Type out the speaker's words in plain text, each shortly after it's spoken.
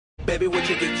Baby, where'd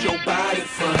you get your body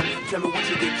from? Tell me where'd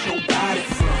you get your body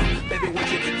from? Baby, where'd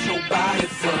you get your body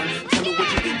from? Tell me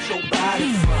where'd you get your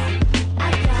body from?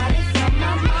 I got it from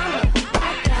my mama. I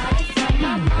got it from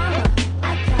my mama. I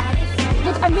got it from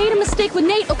Look, I made a mistake with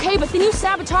Nate, okay? But then you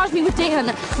sabotaged me with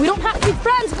Dan. We don't have to be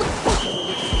friends.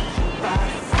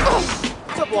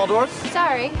 What's up, Waldorf?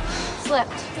 Sorry.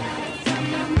 Slipped.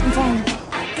 I'm fine.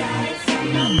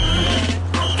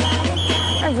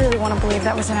 I really want to believe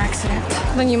that was an accident.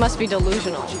 Then you must be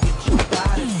delusional.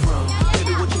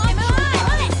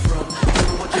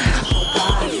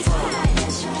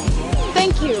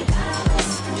 Thank you.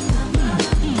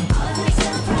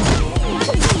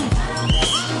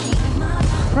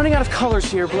 Running out of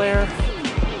colors here, Blair.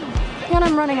 When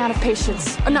I'm running out of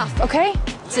patience. Enough, okay?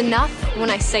 It's enough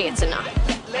when I say it's enough.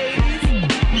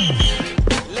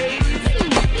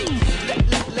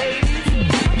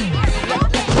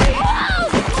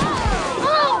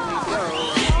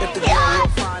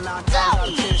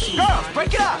 Girls,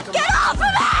 break it up! Get off of me!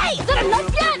 Is that enough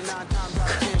yet?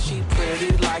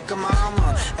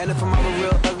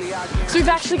 So we've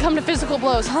actually come to physical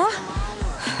blows, huh?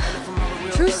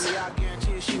 Truce?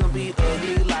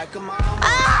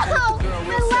 Ow!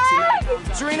 My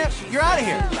leg! Serena, you're out of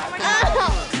here.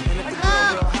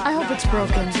 I hope it's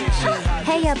broken.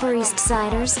 Hey, Upper East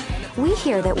Siders. We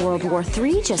hear that World War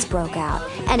III just broke out,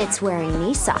 and it's wearing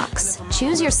knee socks.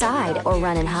 Choose your side or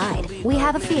run and hide. We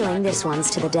have a feeling this one's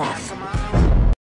to the death.